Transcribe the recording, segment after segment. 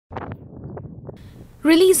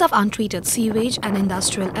Release of untreated sewage and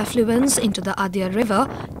industrial effluents into the Adyar River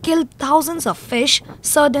killed thousands of fish,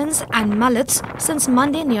 sardines and mullets since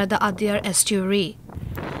Monday near the Adyar estuary.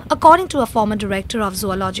 According to a former director of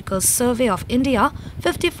Zoological Survey of India,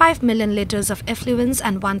 55 million litres of effluents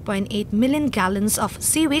and 1.8 million gallons of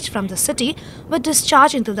sewage from the city were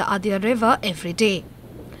discharged into the Adyar River every day.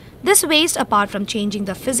 This waste, apart from changing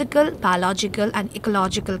the physical, biological and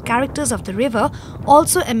ecological characters of the river,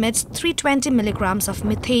 also emits 320 milligrams of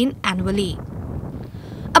methane annually.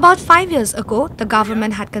 About 5 years ago, the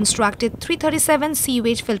government had constructed 337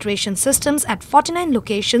 sewage filtration systems at 49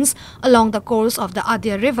 locations along the course of the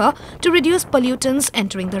Adyar River to reduce pollutants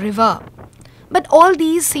entering the river. But all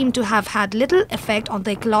these seem to have had little effect on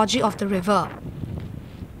the ecology of the river.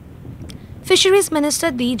 Fisheries Minister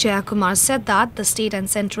D Jayakumar said that the state and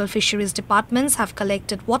central fisheries departments have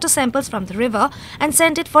collected water samples from the river and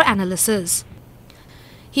sent it for analysis.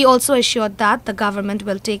 He also assured that the government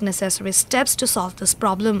will take necessary steps to solve this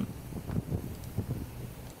problem.